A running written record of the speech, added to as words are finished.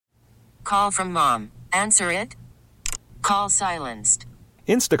Call from mom. Answer it. Call silenced.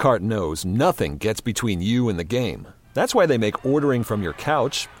 Instacart knows nothing gets between you and the game. That's why they make ordering from your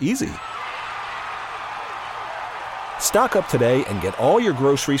couch easy. Stock up today and get all your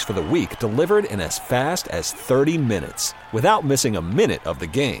groceries for the week delivered in as fast as 30 minutes without missing a minute of the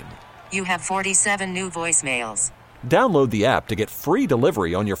game. You have 47 new voicemails. Download the app to get free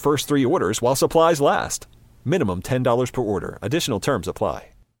delivery on your first 3 orders while supplies last. Minimum $10 per order. Additional terms apply.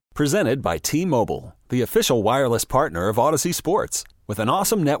 Presented by T-Mobile, the official wireless partner of Odyssey Sports. With an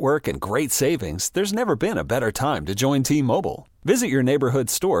awesome network and great savings, there's never been a better time to join T-Mobile. Visit your neighborhood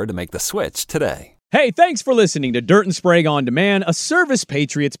store to make the switch today. Hey, thanks for listening to Dirt and Sprague On Demand, a Service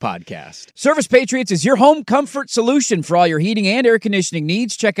Patriots podcast. Service Patriots is your home comfort solution for all your heating and air conditioning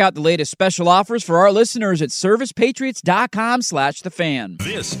needs. Check out the latest special offers for our listeners at servicepatriots.com/thefan.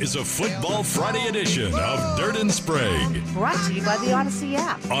 This is a Football Friday edition of Dirt and Sprague. Brought to you by the Odyssey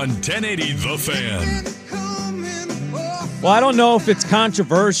app. On 1080 The Fan. Well, I don't know if it's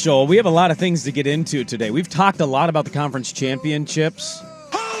controversial. We have a lot of things to get into today. We've talked a lot about the conference championships.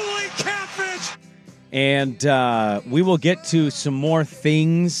 Holy catfish! And we will get to some more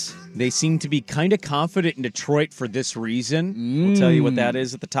things. They seem to be kind of confident in Detroit for this reason. We'll tell you what that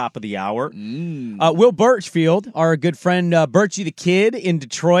is at the top of the hour. Will Birchfield, our good friend Birchie the Kid in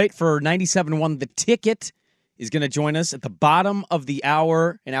Detroit for 97.1 The Ticket, is going to join us at the bottom of the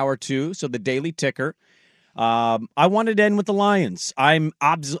hour in hour 2, so the Daily Ticker. I wanted to end with the Lions. I'm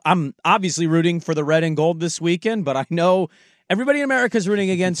obviously rooting for the red and gold this weekend, but I know everybody in America is rooting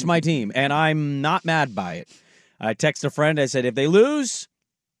against my team, and I'm not mad by it. I texted a friend. I said, if they lose,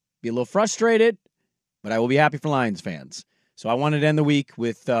 be a little frustrated, but I will be happy for Lions fans. So I wanted to end the week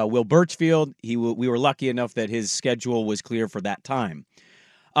with Will Birchfield. We were lucky enough that his schedule was clear for that time.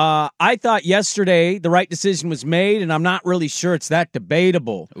 I thought yesterday the right decision was made, and I'm not really sure it's that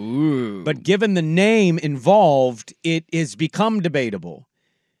debatable. Ooh. But given the name involved, it has become debatable.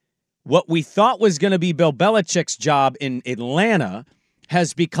 What we thought was going to be Bill Belichick's job in Atlanta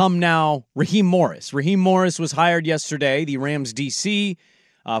has become now Raheem Morris. Raheem Morris was hired yesterday, the Rams DC,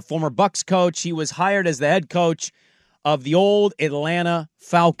 former Bucs coach. He was hired as the head coach of the old Atlanta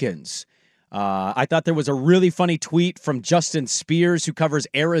Falcons. I thought there was a really funny tweet from Justin Spears, who covers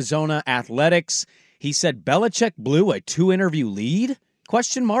Arizona athletics. He said, Belichick blew a 2-interview lead? ?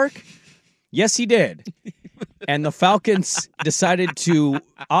 Yes, he did. And the Falcons decided to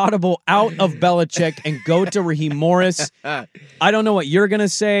audible out of Belichick and go to Raheem Morris. I don't know what you're going to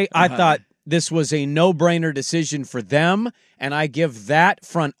say. I thought this was a no-brainer decision for them, and I give that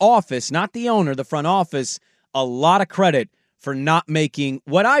front office, not the owner, the front office, a lot of credit for not making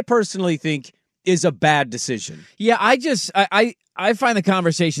what I personally think is a bad decision. Yeah, I find the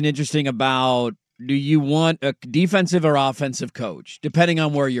conversation interesting about, do you want a defensive or offensive coach, depending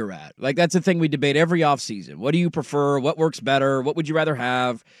on where you're at? Like, that's a thing we debate every offseason. What do you prefer? What works better? What would you rather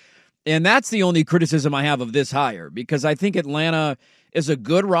have? And that's the only criticism I have of this hire, because I think Atlanta is a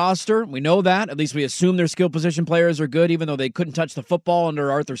good roster. We know that. At least we assume their skill position players are good, even though they couldn't touch the football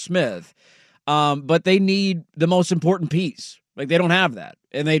under Arthur Smith. But they need the most important piece. Like, they don't have that,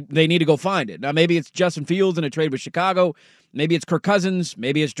 and they need to go find it. Now, maybe it's Justin Fields in a trade with Chicago. Maybe it's Kirk Cousins.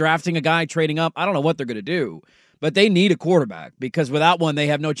 Maybe it's drafting a guy, trading up. I don't know what they're going to do, but they need a quarterback, because without one, they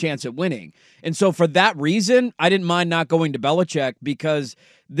have no chance at winning. And so for that reason, I didn't mind not going to Belichick, because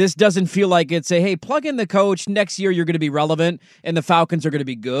this doesn't feel like it's a, hey, plug in the coach. Next year you're going to be relevant and the Falcons are going to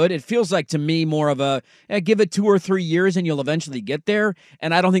be good. It feels like to me more of a, give it 2 or 3 years and you'll eventually get there.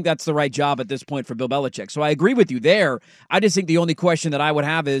 And I don't think that's the right job at this point for Bill Belichick. So I agree with you there. I just think the only question that I would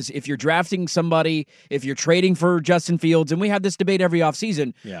have is, if you're drafting somebody, if you're trading for Justin Fields, and we have this debate every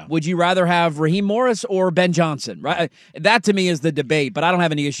offseason, would you rather have Raheem Morris or Ben Johnson? Right? That to me is the debate, but I don't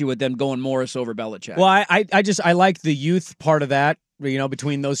have any issue with them going Morris over Belichick. Well, I like the youth part of that,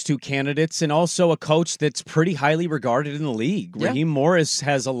 between those two candidates, and also a coach that's pretty highly regarded in the league. Yeah. Raheem Morris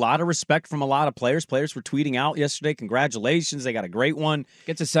has a lot of respect from a lot of players. Players were tweeting out yesterday, congratulations, they got a great one.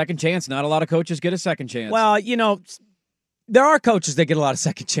 Gets a second chance. Not a lot of coaches get a second chance. Well, there are coaches that get a lot of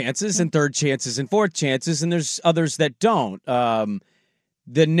second chances and third chances and fourth chances, and there's others that don't.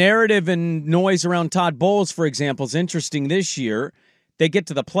 The narrative and noise around Todd Bowles, for example, is interesting this year. They get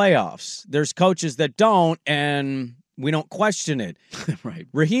to the playoffs. There's coaches that don't, and we don't question it. Right.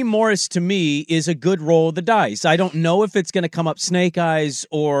 Raheem Morris, to me, is a good roll of the dice. I don't know if it's going to come up snake eyes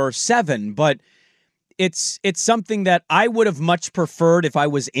or 7, but it's something that I would have much preferred if I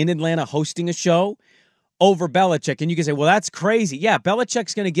was in Atlanta hosting a show over Belichick. And you can say, well, that's crazy. Yeah,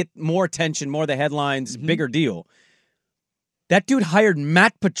 Belichick's going to get more attention, more of the headlines, bigger deal. That dude hired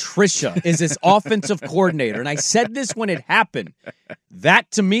Matt Patricia as his offensive coordinator. And I said this when it happened.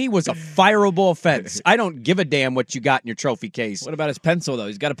 That, to me, was a fireable offense. I don't give a damn what you got in your trophy case. What about his pencil, though?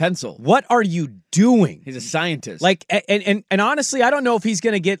 He's got a pencil. What are you doing? He's a scientist. Like, and honestly, I don't know if he's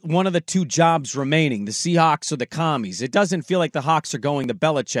going to get one of the two jobs remaining, the Seahawks or the Commies. It doesn't feel like the Hawks are going the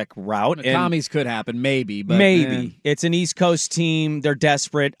Belichick route. The Commies could happen, maybe. But maybe. It's an East Coast team. They're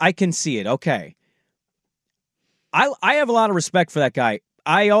desperate. I can see it. Okay. I have a lot of respect for that guy.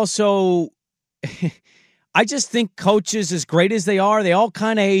 I also, I just think coaches, as great as they all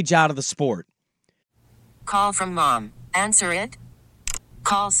kind of age out of the sport. Call from mom. Answer it.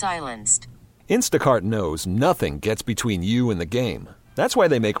 Call silenced. Instacart knows nothing gets between you and the game. That's why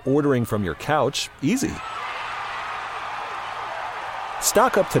they make ordering from your couch easy.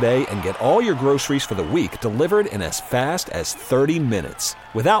 Stock up today and get all your groceries for the week delivered in as fast as 30 minutes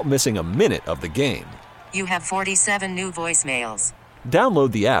without missing a minute of the game. You have 47 new voicemails.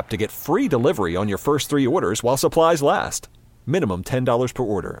 Download the app to get free delivery on your first 3 orders while supplies last. Minimum $10 per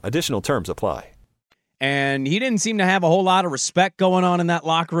order. Additional terms apply. And he didn't seem to have a whole lot of respect going on in that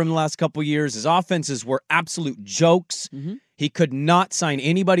locker room the last couple of years. His offenses were absolute jokes. Mm-hmm. He could not sign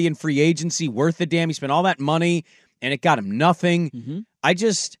anybody in free agency worth a damn. He spent all that money, and it got him nothing. Mm-hmm.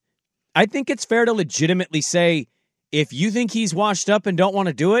 I think it's fair to legitimately say, if you think he's washed up and don't want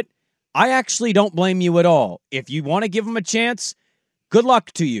to do it, I actually don't blame you at all. If you want to give him a chance, good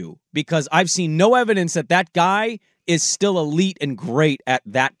luck to you, because I've seen no evidence that that guy is still elite and great at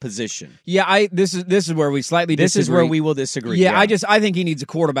that position. Yeah, this is where we slightly disagree. This is where we will disagree. Yeah, I think he needs a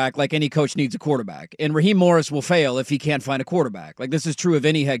quarterback like any coach needs a quarterback. And Raheem Morris will fail if he can't find a quarterback. Like, this is true of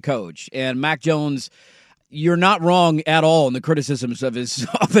any head coach. And Mac Jones, you're not wrong at all in the criticisms of his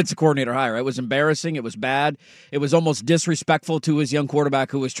offensive coordinator hire. It was embarrassing. It was bad. It was almost disrespectful to his young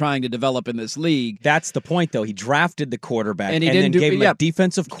quarterback who was trying to develop in this league. That's the point, though. He drafted the quarterback and then gave him a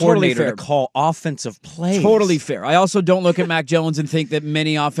defensive coordinator to call offensive plays. Totally fair. I also don't look at Mac Jones and think that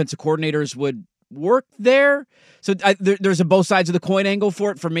many offensive coordinators would work there. So there's a both sides of the coin angle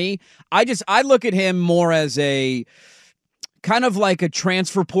for it for me. I look at him more as a kind of like a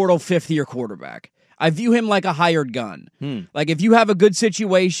transfer portal fifth-year quarterback. I view him like a hired gun. Like, if you have a good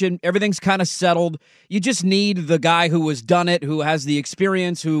situation, everything's kind of settled, you just need the guy who has done it, who has the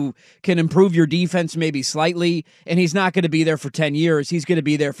experience, who can improve your defense maybe slightly, and he's not going to be there for 10 years. He's going to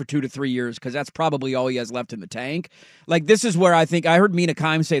be there for 2 to 3 years because that's probably all he has left in the tank. Like, this is where I think, I heard Mina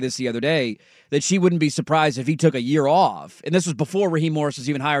Kimes say this the other day, that she wouldn't be surprised if he took a year off. And this was before Raheem Morris was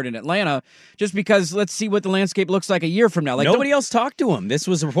even hired in Atlanta, just because let's see what the landscape looks like a year from now. Like, nobody else talked to him. This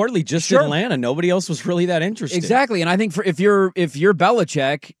was reportedly just Atlanta. Nobody else was really that interested. Exactly. And I think if you're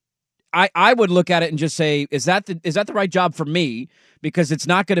Belichick, I would look at it and just say, is that the right job for me? Because it's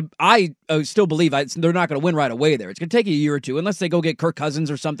not going to, I still believe they're not going to win right away there. It's going to take a year or two, unless they go get Kirk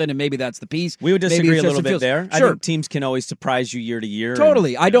Cousins or something, and maybe that's the piece. We would disagree a little bit there. Sure. I think teams can always surprise you year to year.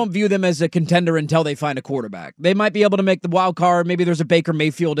 Totally. I don't view them as a contender until they find a quarterback. They might be able to make the wild card. Maybe there's a Baker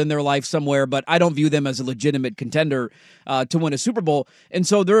Mayfield in their life somewhere, but I don't view them as a legitimate contender to win a Super Bowl. And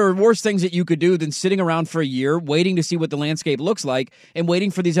so there are worse things that you could do than sitting around for a year, waiting to see what the landscape looks like, and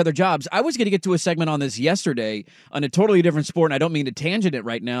waiting for these other jobs. I was going to get to a segment on this yesterday on a totally different sport, and I don't mean to tangent it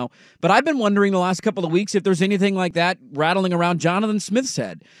right now, but I've been wondering the last couple of weeks if there's anything like that rattling around Jonathan Smith's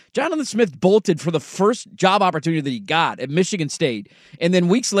head. Jonathan Smith bolted for the first job opportunity that he got at Michigan State, and then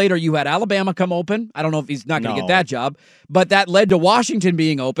weeks later you had Alabama come open. I don't know if he's not going to get that job, but that led to Washington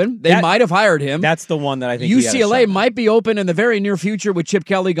being open. They might have hired him. That's the one that I think UCLA might be open in the very near future with Chip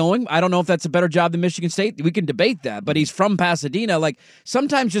Kelly going. I don't know if that's a better job than Michigan State. We can debate that, but he's from Pasadena. Like,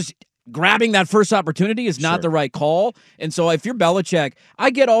 sometimes just grabbing that first opportunity is not the right call. And so if you're Belichick,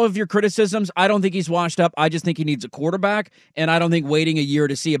 I get all of your criticisms. I don't think he's washed up. I just think he needs a quarterback, and I don't think waiting a year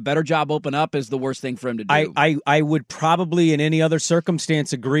to see a better job open up is the worst thing for him to do. I would probably in any other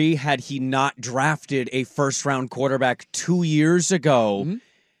circumstance agree had he not drafted a first-round quarterback 2 years ago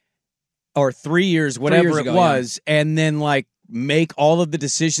or 3 years, whatever it was, and then make all of the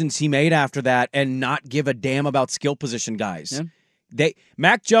decisions he made after that and not give a damn about skill position guys. Yeah.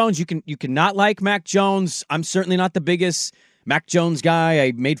 Mac Jones, you can not like Mac Jones. I'm certainly not the biggest Mac Jones guy.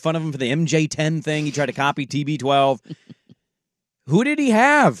 I made fun of him for the MJ10 thing. He tried to copy TB12. Who did he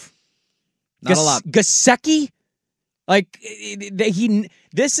have? Not a lot. Gesicki?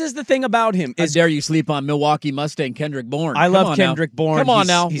 This is the thing about him. How dare you sleep on Milwaukee Mustang Kendrick Bourne? I love Kendrick Bourne. Come on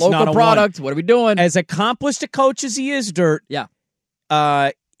now. He's local not product. What are we doing? As accomplished a coach as he is, Dirt. Yeah.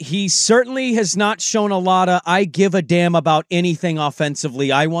 he certainly has not shown a lot of, I give a damn about anything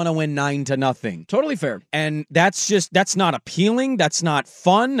offensively. I want to win 9-0. Totally fair. And that's not appealing. That's not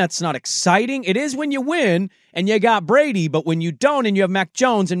fun. That's not exciting. It is when you win and you got Brady, but when you don't and you have Mac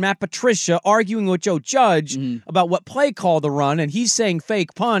Jones and Matt Patricia arguing with Joe Judge about what play call to run, and he's saying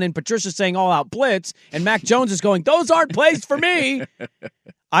fake punt and Patricia's saying all-out blitz, and Mac Jones is going, those aren't plays for me.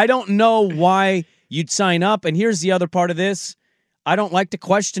 I don't know why you'd sign up. And here's the other part of this. I don't like to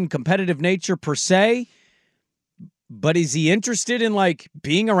question competitive nature per se, but is he interested in like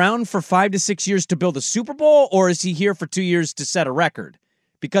being around for 5 to 6 years to build a Super Bowl, or is he here for 2 years to set a record?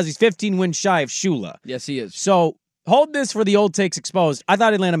 Because he's 15 wins shy of Shula. Yes, he is. So hold this for the old takes exposed. I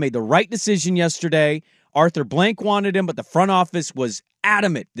thought Atlanta made the right decision yesterday. Arthur Blank wanted him, but the front office was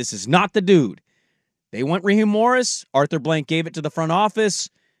adamant. This is not the dude. They want Raheem Morris. Arthur Blank gave it to the front office.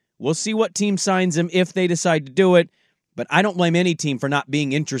 We'll see what team signs him if they decide to do it. But I don't blame any team for not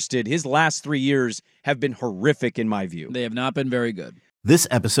being interested. His last 3 years have been horrific in my view. They have not been very good. This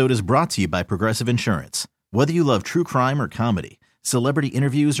episode is brought to you by Progressive Insurance. Whether you love true crime or comedy, celebrity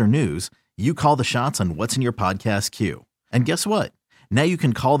interviews or news, you call the shots on what's in your podcast queue. And guess what? Now you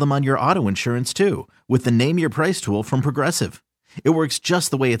can call them on your auto insurance too with the Name Your Price tool from Progressive. It works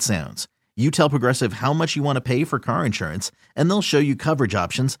just the way it sounds. You tell Progressive how much you want to pay for car insurance, and they'll show you coverage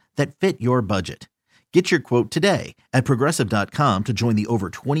options that fit your budget. Get your quote today at Progressive.com to join the over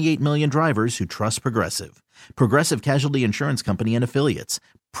 28 million drivers who trust Progressive. Progressive Casualty Insurance Company and Affiliates.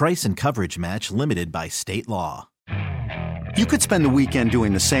 Price and coverage match limited by state law. You could spend the weekend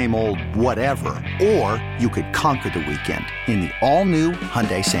doing the same old whatever, or you could conquer the weekend in the all-new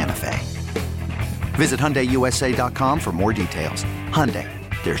Hyundai Santa Fe. Visit HyundaiUSA.com for more details. Hyundai,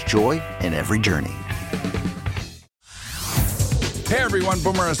 there's joy in every journey. Hey everyone,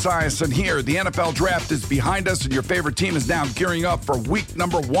 Boomer Esiason here. The NFL Draft is behind us and your favorite team is now gearing up for week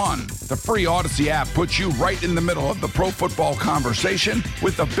number 1. The free Odyssey app puts you right in the middle of the pro football conversation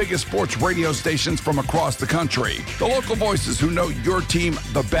with the biggest sports radio stations from across the country. The local voices who know your team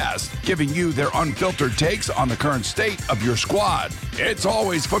the best, giving you their unfiltered takes on the current state of your squad. It's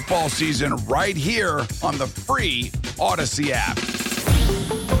always football season right here on the free Odyssey app.